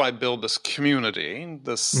 how do I build this community,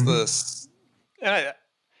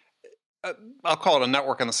 I'll call it a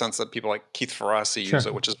network in the sense that people like Keith Ferrazzi use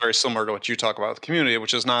it, which is very similar to what you talk about with community,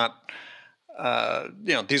 which is not,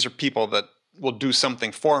 these are people that will do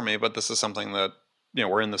something for me, but this is something that,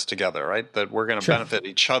 we're in this together, right? That we're going to benefit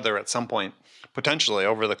each other at some point, potentially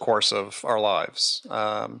over the course of our lives.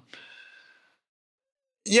 People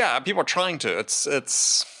are trying to.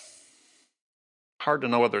 It's hard to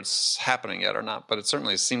know whether it's happening yet or not, but it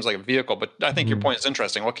certainly seems like a vehicle. But I think your point is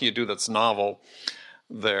interesting. What can you do that's novel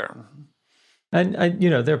there? And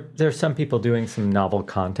there's some people doing some novel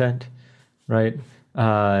content, right?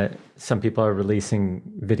 Some people are releasing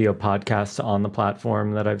video podcasts on the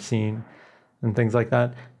platform that I've seen and things like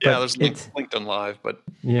that. Yeah, there's LinkedIn Live, but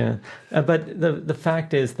but the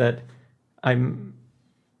fact is that I'm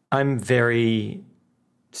very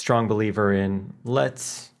strong believer in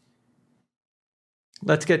let's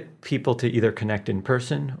get people to either connect in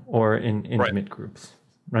person or in intimate groups,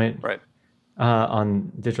 right? Right.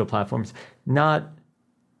 On digital platforms. Not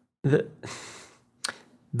the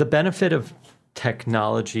benefit of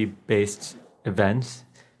technology-based events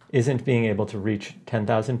isn't being able to reach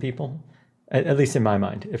 10,000 people, at least in my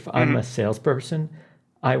mind. If I'm a salesperson,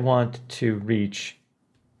 I want to reach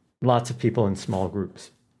lots of people in small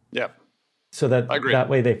groups. Yeah. So that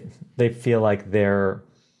way they feel like they're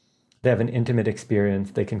They have an intimate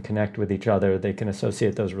experience. They can connect with each other. They can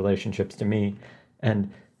associate those relationships to me.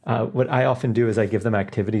 And what I often do is I give them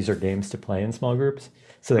activities or games to play in small groups.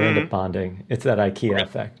 So they end up bonding. It's that IKEA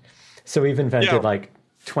effect. So we've invented like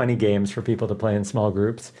 20 games for people to play in small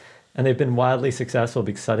groups. And they've been wildly successful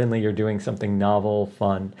because suddenly you're doing something novel,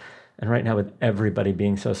 fun. And right now with everybody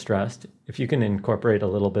being so stressed, if you can incorporate a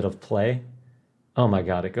little bit of play, oh my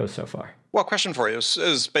God, it goes so far. Well, question for you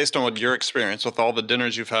is based on what your experience with all the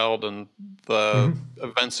dinners you've held and the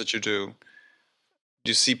events that you do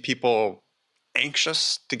you see people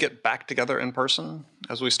anxious to get back together in person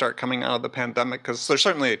as we start coming out of the pandemic? Because there's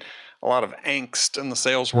certainly a lot of angst in the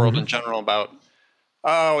sales world in general about,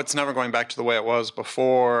 oh, it's never going back to the way it was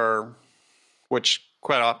before, which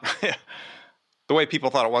quite often, the way people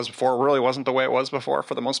thought it was before really wasn't the way it was before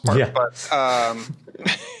for the most part. Yeah. But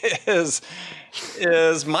is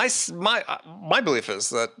my belief is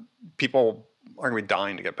that people are going to be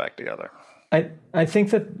dying to get back together. I think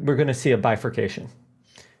that we're going to see a bifurcation.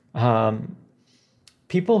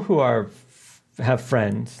 People who have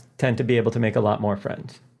friends tend to be able to make a lot more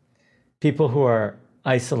friends. People who are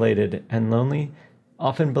isolated and lonely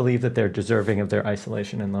often believe that they're deserving of their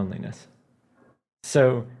isolation and loneliness.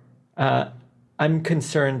 So I'm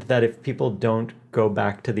concerned that if people don't go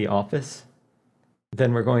back to the office,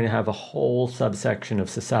 then we're going to have a whole subsection of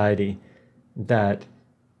society that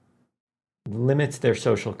limits their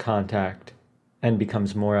social contact and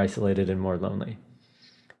becomes more isolated and more lonely.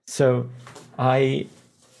 So I'll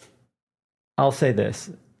say this.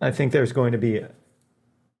 I think there's going to be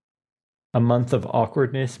a month of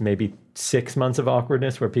awkwardness, maybe 6 months of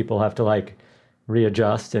awkwardness where people have to like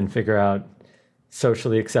readjust and figure out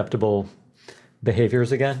socially acceptable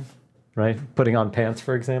behaviors again, right? Putting on pants,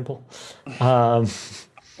 for example. But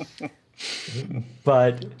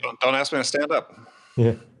don't ask me to stand up.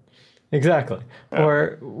 Yeah, exactly. Yeah.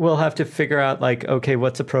 Or we'll have to figure out like, okay,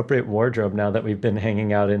 what's appropriate wardrobe now that we've been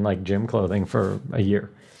hanging out in like gym clothing for a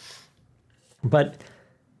year. But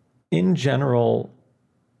in general,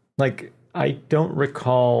 like I don't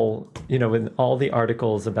recall, with all the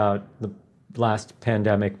articles about the last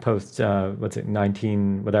pandemic post,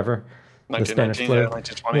 19 whatever, the Spanish flu. Yeah,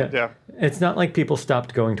 1920. Yeah. It's not like people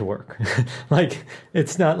stopped going to work. Like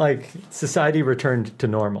it's not like society returned to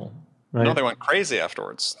normal, right? No, they went crazy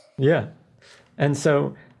afterwards. Yeah. And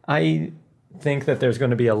so I think that there's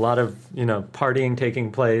going to be a lot of, partying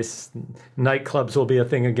taking place. Nightclubs will be a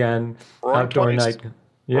thing again. Roaring outdoor 20s. night.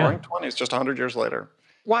 Yeah. Roaring 20s, just 100 years later.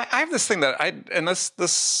 Well, I have this thing that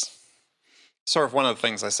this sort of one of the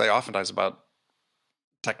things I say oftentimes about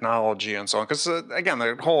technology and so on. Because again,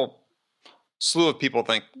 the whole slew of people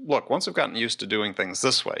think, look, once we've gotten used to doing things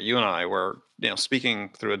this way, you and I were,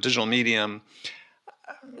 speaking through a digital medium.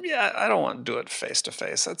 Yeah, I don't want to do it face to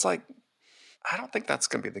face. It's like, I don't think that's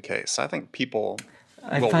going to be the case. I think people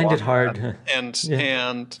I find it hard.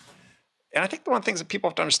 And I think one of the things that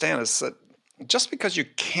people have to understand is that just because you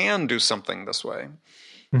can do something this way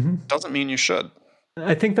doesn't mean you should.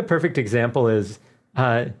 I think the perfect example is,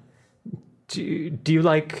 do you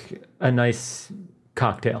like a nice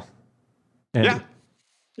cocktail? Andy?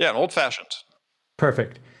 Yeah, an old-fashioned.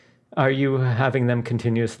 Perfect. Are you having them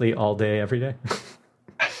continuously all day, every day?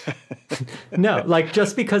 No, like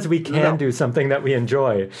just because we can do something that we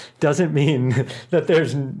enjoy doesn't mean that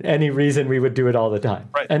there's any reason we would do it all the time.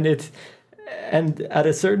 Right. And at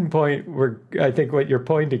a certain point, I think what you're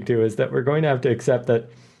pointing to is that we're going to have to accept that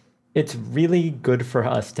it's really good for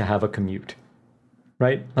us to have a commute,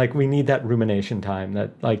 right? Like we need that rumination time,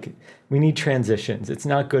 that like we need transitions. It's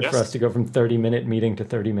not good for us to go from 30-minute meeting to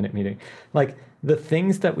 30-minute meeting. Like the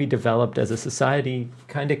things that we developed as a society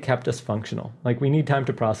kind of kept us functional. Like we need time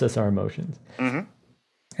to process our emotions. Mm-hmm.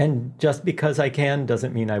 And just because I can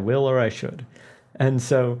doesn't mean I will or I should. And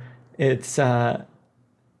so it's,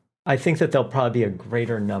 I think that there'll probably be a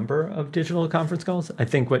greater number of digital conference calls. I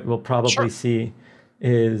think what we'll probably see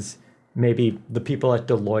is maybe the people at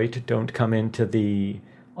Deloitte don't come into the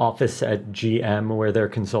office at GM where they're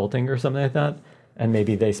consulting or something like that. And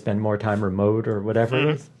maybe they spend more time remote or whatever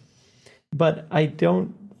it is. But I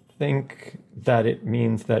don't think that it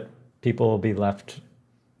means that people will be left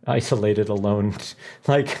isolated alone,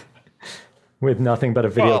 like with nothing but a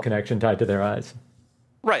video connection tied to their eyes.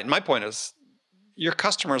 Right. And my point is your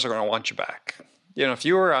customers are going to want you back. If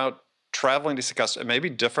you were out traveling to see customers, it may be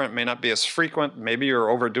different, may not be as frequent. Maybe you're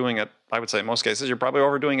overdoing it. I would say in most cases, you're probably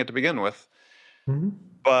overdoing it to begin with. Mm-hmm.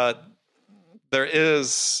 But there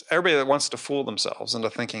is everybody that wants to fool themselves into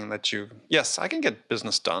thinking that yes, I can get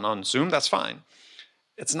business done on Zoom. That's fine.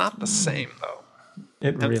 It's not the same, though.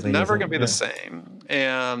 It's never going to be the same.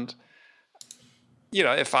 And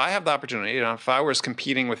if I have the opportunity, if I was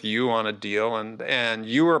competing with you on a deal and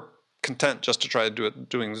you were content just to try to do it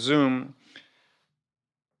doing Zoom,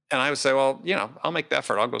 and I would say, well, I'll make the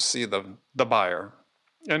effort. I'll go see the buyer,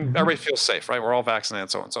 and everybody feels safe, right? We're all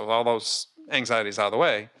vaccinated, so on. So all those anxieties out of the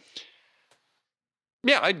way.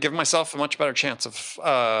 Yeah, I'd give myself a much better chance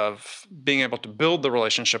of being able to build the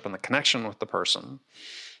relationship and the connection with the person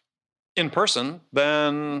in person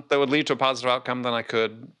than that would lead to a positive outcome than I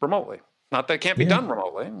could remotely. Not that it can't be done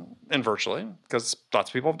remotely and virtually, because lots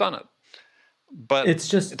of people have done it. But it's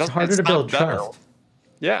just harder to build trust.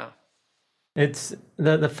 Yeah. It's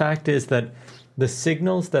the fact is that the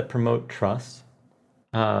signals that promote trust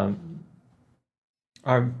are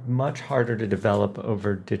much harder to develop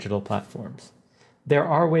over digital platforms. There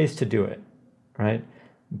are ways to do it, right?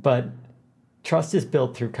 But trust is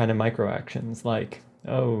built through kind of micro actions like,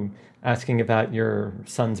 asking about your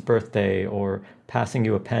son's birthday or passing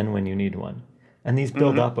you a pen when you need one. And these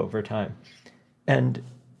build up over time. And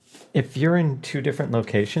if you're in two different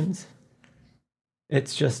locations,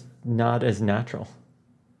 it's just not as natural.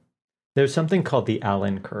 There's something called the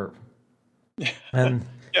Allen curve. And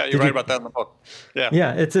yeah, you write about that in the book. Yeah.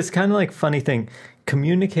 Yeah, it's this kind of like funny thing.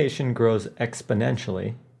 Communication grows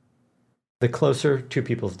exponentially the closer two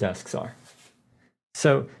people's desks are.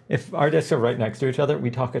 So if our desks are right next to each other, we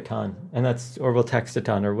talk a ton, or we'll text a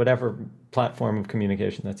ton, or whatever platform of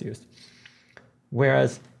communication that's used.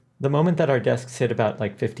 Whereas the moment that our desks hit about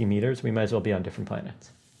like 50 meters, we might as well be on different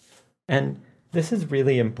planets. And this is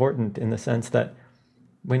really important in the sense that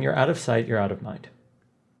when you're out of sight, you're out of mind.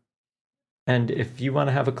 And if you want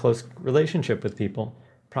to have a close relationship with people,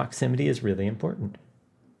 proximity is really important.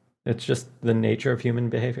 It's just the nature of human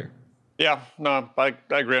behavior. Yeah, no, I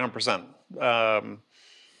agree 100%.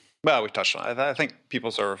 Well, we touched on it. I think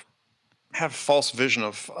people sort of have false vision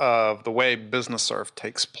of the way business sort of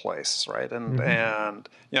takes place, right? And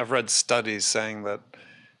I've read studies saying that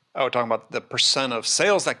we're talking about the percent of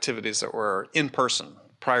sales activities that were in person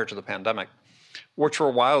prior to the pandemic, which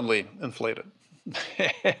were wildly inflated.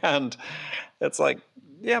 And it's like,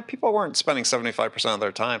 yeah, people weren't spending 75% of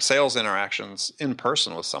their time sales interactions in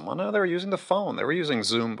person with someone. No, they were using the phone. They were using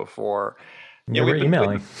Zoom before. We've been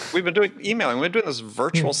emailing. We've been doing emailing. We've been doing this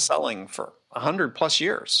virtual selling for 100 plus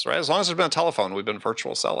years, right? As long as there's been a telephone, we've been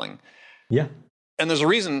virtual selling. Yeah. And there's a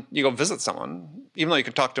reason you go visit someone, even though you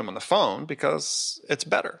can talk to them on the phone, because it's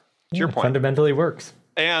better. To your point, it fundamentally works.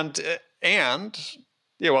 And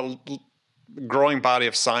growing body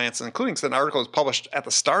of science, including an article was published at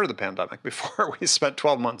the start of the pandemic, before we spent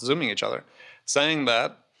 12 months Zooming each other, saying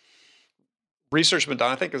that research has been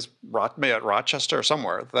done, I think is made at Rochester or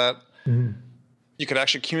somewhere, that you could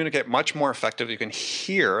actually communicate much more effectively. You can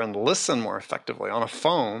hear and listen more effectively on a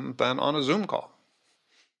phone than on a Zoom call.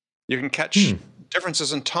 You can catch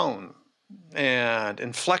differences in tone and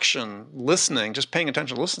inflection, listening, just paying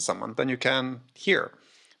attention to listen to someone, than you can hear.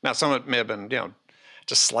 Now, some of it may have been,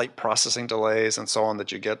 just slight processing delays and so on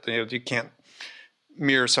that you get. You can't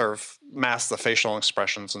mirror sort of mask the facial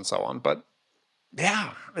expressions and so on. But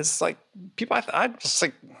yeah, it's like people, I just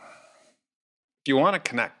think, if you want to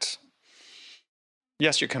connect,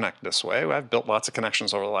 yes, you connect this way. I've built lots of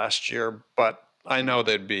connections over the last year, but I know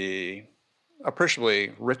they'd be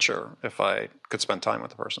appreciably richer if I could spend time with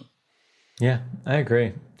the person. Yeah, I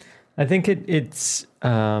agree. I think it's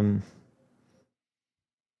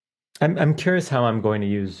I'm curious how I'm going to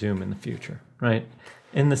use Zoom in the future, right?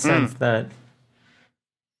 In the sense that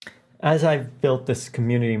as I've built this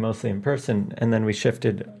community mostly in person, and then we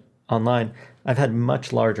shifted online, I've had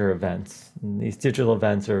much larger events. And these digital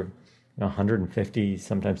events are 150,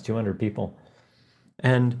 sometimes 200 people.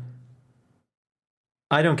 And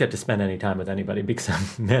I don't get to spend any time with anybody because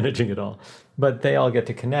I'm managing it all. But they all get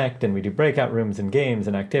to connect, and we do breakout rooms and games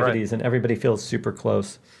and activities, and everybody feels super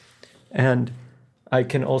close. And I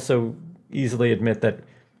can also easily admit that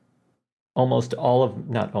almost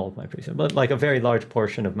not all of my pre-sales, but like a very large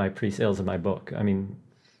portion of my pre-sales of my book,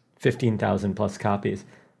 15,000 plus copies,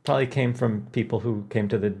 probably came from people who came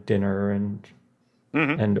to the dinner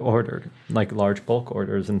and ordered, like large bulk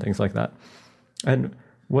orders and things like that. And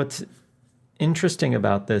what's interesting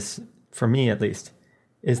about this, for me at least,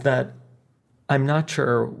 is that I'm not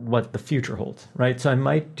sure what the future holds, right? So I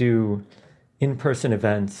might do in-person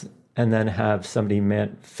events and then have somebody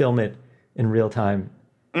film it in real time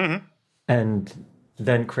and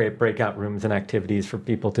then create breakout rooms and activities for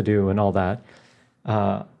people to do and all that,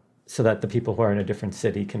 so that the people who are in a different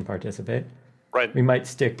city can participate. Right. We might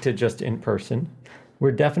stick to just in person.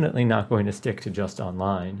 We're definitely not going to stick to just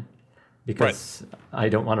online because I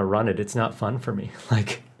don't want to run it. It's not fun for me.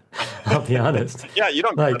 Like, I'll be honest. Yeah, you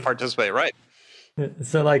don't get to participate, right?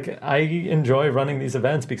 So like I enjoy running these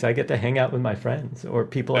events because I get to hang out with my friends or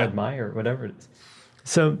people I admire, whatever it is.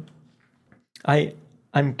 So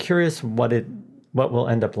I'm curious what will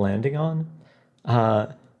end up landing on.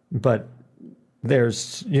 But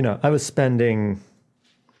there's, I was spending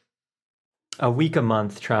a week a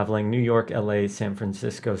month traveling New York, LA, San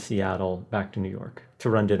Francisco, Seattle, back to New York to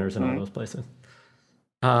run dinners in all those places.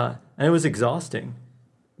 And it was exhausting,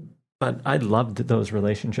 but I loved those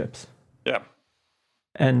relationships. Yeah.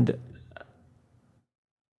 And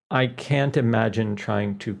I can't imagine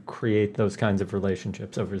trying to create those kinds of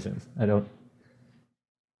relationships over Zoom.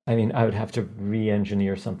 I would have to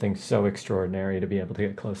re-engineer something so extraordinary to be able to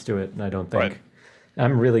get close to it. And I don't think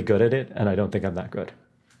I'm really good at it. And I don't think I'm that good.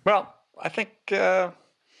 Well, I think I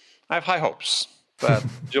have high hopes that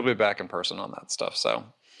you'll be back in person on that stuff. So,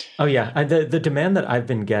 oh yeah, the demand that I've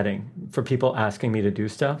been getting for people asking me to do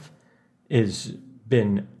stuff is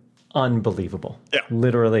been unbelievable. Yeah,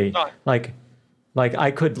 literally, like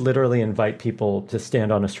I could literally invite people to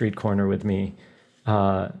stand on a street corner with me,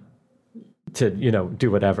 to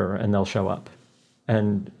do whatever, and they'll show up.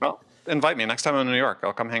 And well, invite me next time I'm in New York.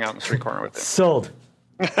 I'll come hang out in the street corner with you. Sold.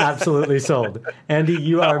 Absolutely sold. Andy,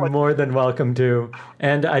 you are more than welcome to,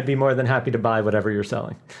 and I'd be more than happy to buy whatever you're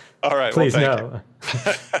selling. All right. Please know.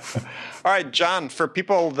 All right, John, for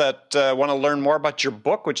people that want to learn more about your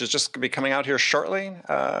book, which is just going to be coming out here shortly,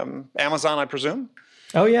 Amazon, I presume?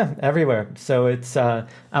 Oh, yeah, everywhere. So it's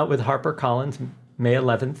out with HarperCollins May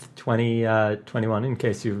 11th, 2021, in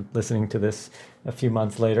case you're listening to this a few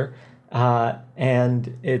months later.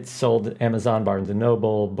 And it's sold at Amazon, Barnes &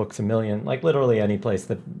 Noble, Books A Million, like literally any place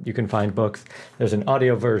that you can find books. There's an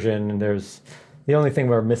audio version, and the only thing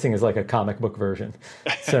we're missing is like a comic book version.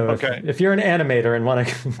 So if you're an animator and want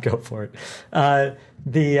to go for it. And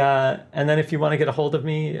then if you want to get a hold of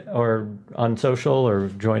me or on social or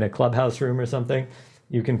join a Clubhouse room or something,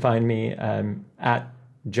 you can find me at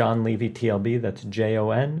John Levy TLB. That's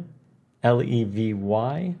JONLEVY.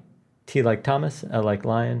 T like Thomas, L like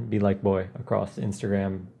Lion, B like Boy, across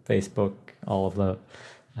Instagram, Facebook, all of the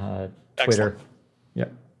Twitter. Yeah.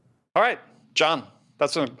 All right, John,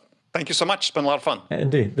 thank you so much. It's been a lot of fun.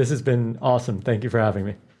 Indeed. This has been awesome. Thank you for having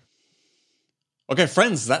me. Okay,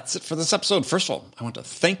 friends, that's it for this episode. First of all, I want to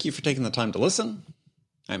thank you for taking the time to listen.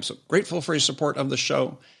 I'm so grateful for your support of the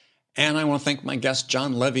show. And I want to thank my guest,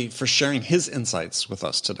 John Levy, for sharing his insights with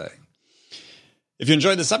us today. If you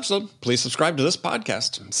enjoyed this episode, please subscribe to this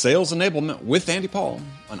podcast, Sales Enablement with Andy Paul,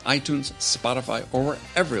 on iTunes, Spotify, or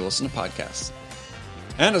wherever you listen to podcasts.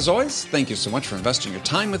 And as always, thank you so much for investing your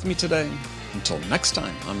time with me today. Until next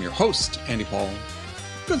time, I'm your host, Andy Paul.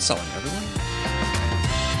 Good selling, everyone.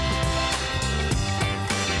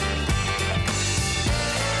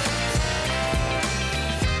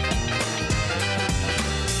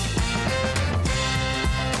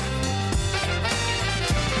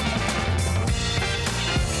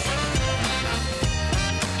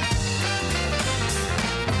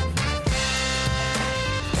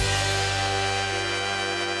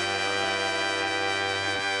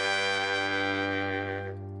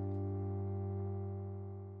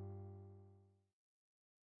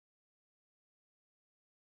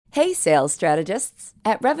 Hey, sales strategists.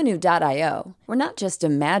 At Revenue.io, we're not just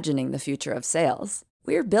imagining the future of sales,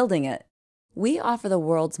 we're building it. We offer the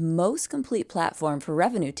world's most complete platform for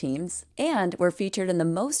revenue teams, and we're featured in the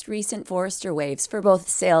most recent Forrester Waves for both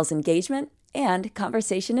sales engagement and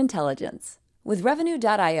conversation intelligence. With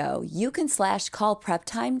Revenue.io, you can slash call prep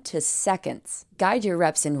time to seconds, guide your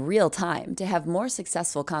reps in real time to have more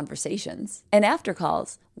successful conversations. And after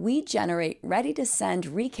calls, we generate ready-to-send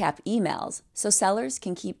recap emails so sellers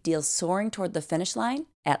can keep deals soaring toward the finish line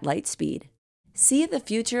at light speed. See the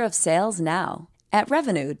future of sales now at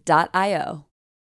Revenue.io.